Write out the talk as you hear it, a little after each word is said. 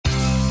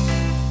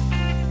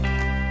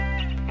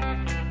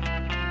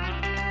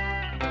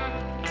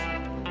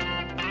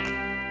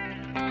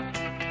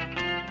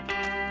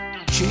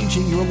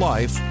changing your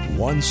life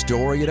one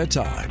story at a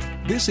time.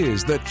 This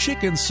is the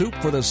Chicken Soup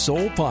for the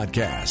Soul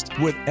podcast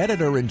with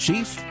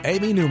Editor-in-Chief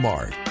Amy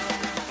Newmark.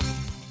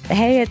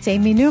 Hey, it's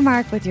Amy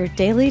Newmark with your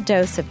daily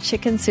dose of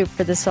Chicken Soup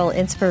for the Soul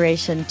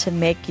inspiration to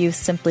make you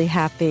simply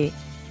happy.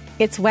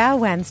 It's Wow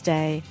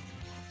Wednesday,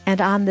 and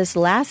on this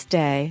last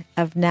day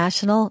of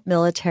National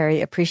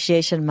Military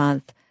Appreciation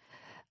Month,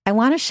 I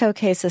want to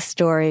showcase a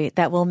story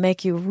that will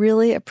make you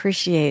really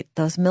appreciate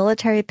those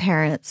military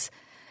parents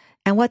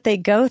and what they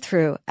go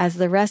through as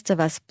the rest of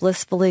us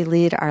blissfully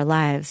lead our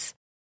lives.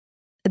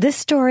 This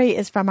story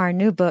is from our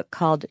new book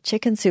called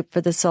Chicken Soup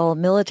for the Soul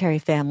Military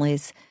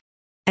Families,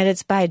 and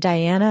it's by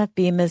Diana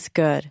Bemis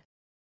Good.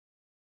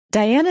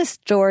 Diana's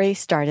story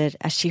started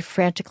as she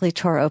frantically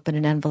tore open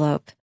an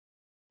envelope.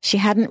 She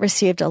hadn't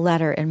received a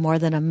letter in more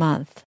than a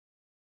month.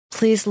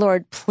 "Please,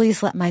 Lord,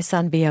 please let my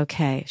son be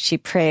okay," she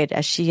prayed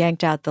as she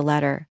yanked out the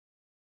letter.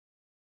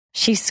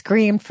 She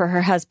screamed for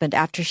her husband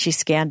after she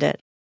scanned it.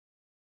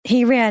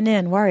 He ran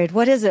in, worried.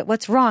 "What is it?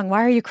 What's wrong?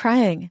 Why are you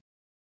crying?"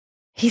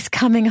 "He's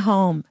coming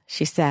home,"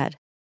 she said.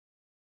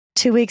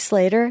 2 weeks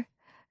later,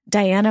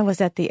 Diana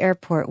was at the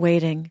airport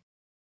waiting.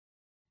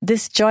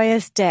 This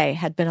joyous day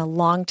had been a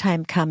long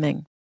time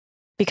coming,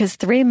 because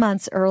 3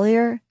 months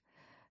earlier,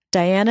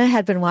 Diana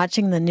had been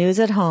watching the news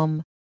at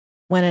home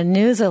when a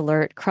news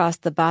alert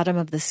crossed the bottom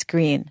of the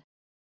screen.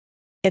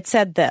 It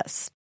said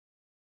this: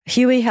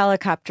 "Huey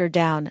helicopter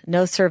down,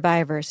 no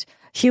survivors.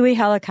 Huey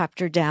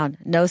helicopter down,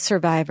 no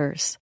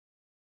survivors."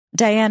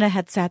 Diana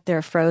had sat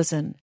there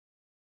frozen.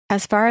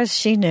 As far as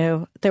she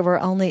knew, there were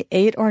only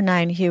 8 or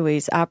 9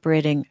 Hueys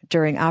operating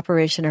during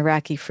Operation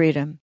Iraqi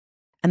Freedom,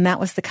 and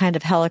that was the kind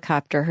of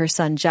helicopter her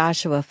son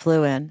Joshua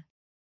flew in.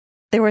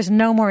 There was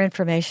no more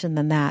information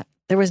than that.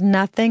 There was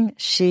nothing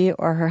she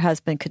or her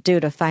husband could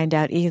do to find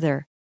out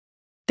either.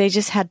 They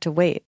just had to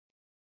wait.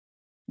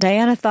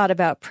 Diana thought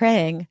about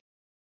praying,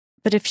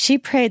 but if she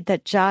prayed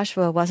that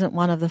Joshua wasn't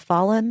one of the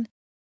fallen,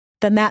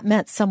 then that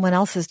meant someone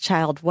else's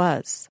child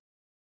was.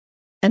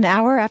 An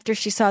hour after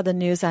she saw the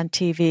news on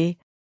TV,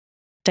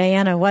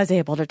 Diana was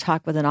able to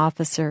talk with an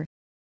officer.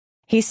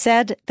 He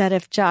said that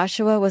if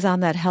Joshua was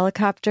on that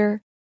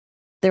helicopter,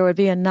 there would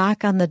be a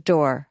knock on the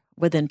door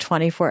within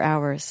 24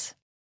 hours.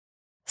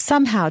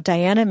 Somehow,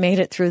 Diana made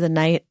it through the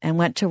night and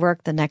went to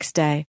work the next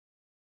day,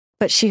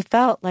 but she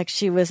felt like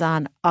she was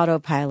on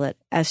autopilot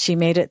as she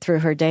made it through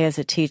her day as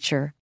a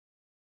teacher.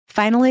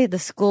 Finally, the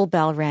school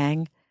bell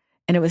rang,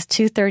 and it was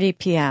 2:30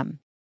 p.m.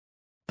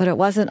 But it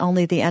wasn't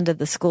only the end of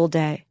the school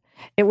day.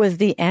 It was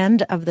the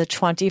end of the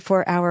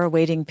 24-hour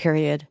waiting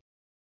period.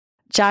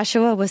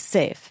 Joshua was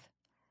safe,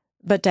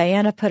 but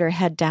Diana put her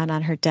head down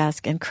on her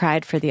desk and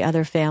cried for the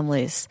other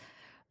families,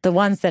 the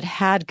ones that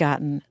had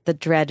gotten the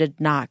dreaded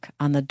knock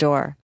on the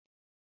door.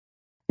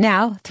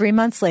 Now, 3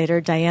 months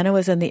later, Diana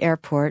was in the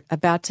airport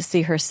about to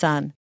see her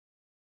son.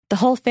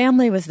 The whole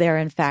family was there,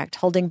 in fact,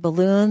 holding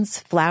balloons,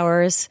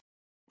 flowers,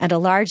 and a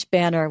large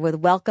banner with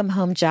 "Welcome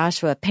Home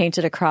Joshua"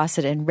 painted across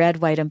it in red,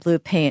 white, and blue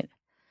paint.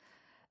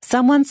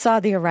 Someone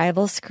saw the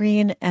arrival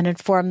screen and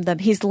informed them,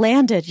 "He's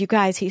landed, you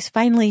guys, he's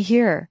finally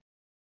here."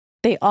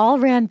 They all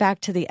ran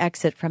back to the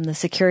exit from the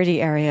security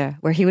area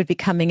where he would be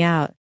coming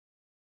out.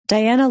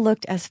 Diana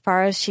looked as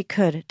far as she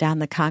could down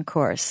the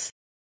concourse.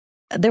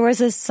 There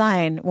was a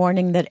sign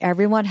warning that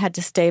everyone had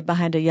to stay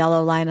behind a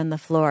yellow line on the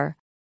floor.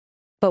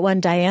 But when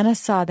Diana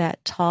saw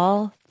that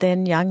tall,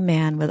 thin young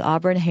man with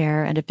auburn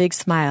hair and a big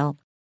smile,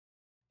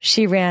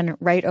 she ran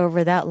right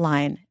over that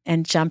line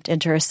and jumped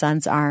into her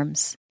son's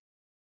arms.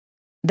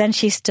 Then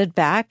she stood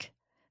back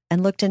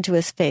and looked into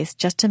his face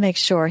just to make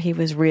sure he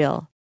was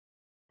real.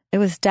 It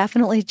was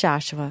definitely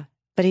Joshua,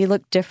 but he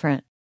looked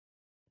different.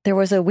 There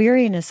was a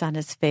weariness on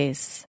his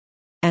face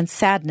and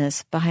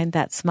sadness behind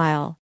that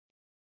smile.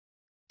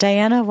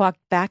 Diana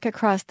walked back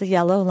across the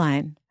yellow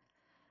line,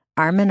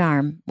 arm in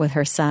arm with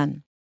her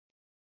son.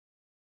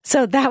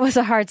 So that was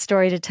a hard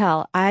story to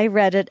tell. I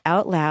read it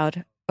out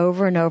loud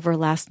over and over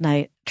last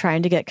night,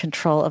 trying to get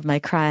control of my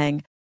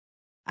crying.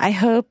 I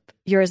hope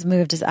you're as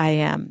moved as I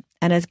am,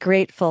 and as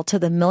grateful to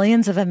the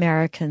millions of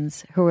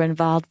Americans who were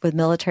involved with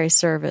military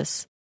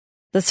service,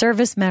 the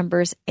service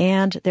members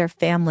and their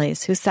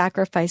families who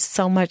sacrificed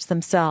so much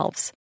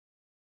themselves.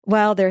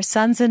 While their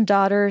sons and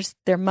daughters,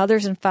 their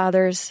mothers and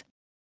fathers,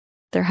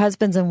 their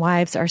husbands and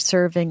wives are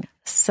serving,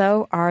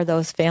 so are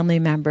those family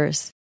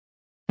members,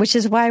 which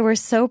is why we're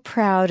so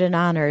proud and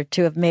honored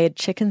to have made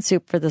Chicken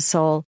Soup for the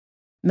Soul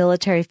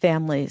Military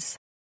Families,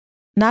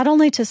 not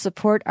only to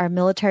support our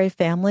military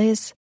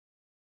families,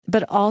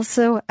 but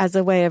also as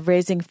a way of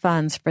raising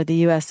funds for the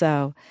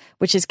USO,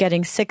 which is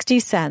getting 60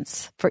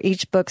 cents for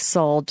each book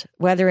sold,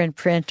 whether in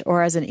print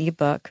or as an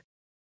ebook.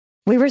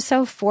 We were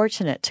so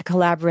fortunate to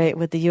collaborate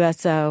with the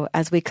USO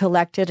as we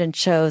collected and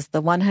chose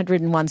the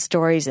 101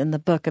 stories in the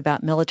book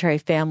about military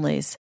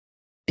families,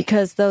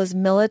 because those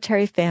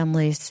military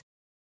families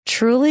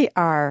truly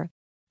are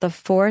the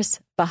force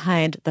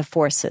behind the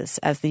forces,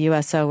 as the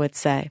USO would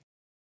say.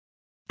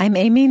 I'm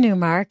Amy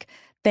Newmark.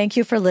 Thank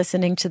you for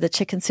listening to the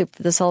Chicken Soup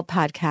for the Soul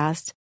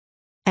podcast,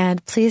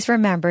 and please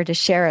remember to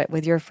share it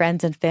with your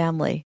friends and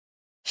family.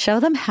 Show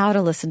them how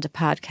to listen to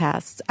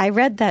podcasts. I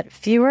read that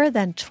fewer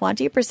than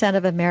 20%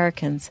 of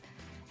Americans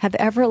have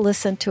ever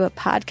listened to a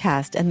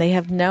podcast, and they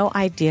have no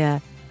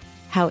idea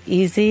how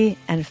easy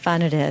and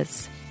fun it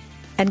is.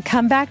 And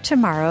come back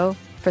tomorrow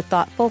for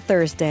Thoughtful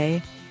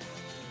Thursday.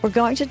 We're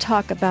going to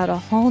talk about a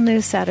whole new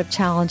set of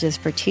challenges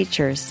for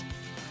teachers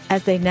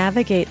as they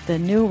navigate the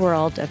new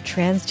world of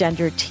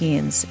transgender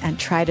teens and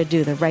try to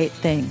do the right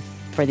thing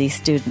for these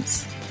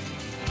students.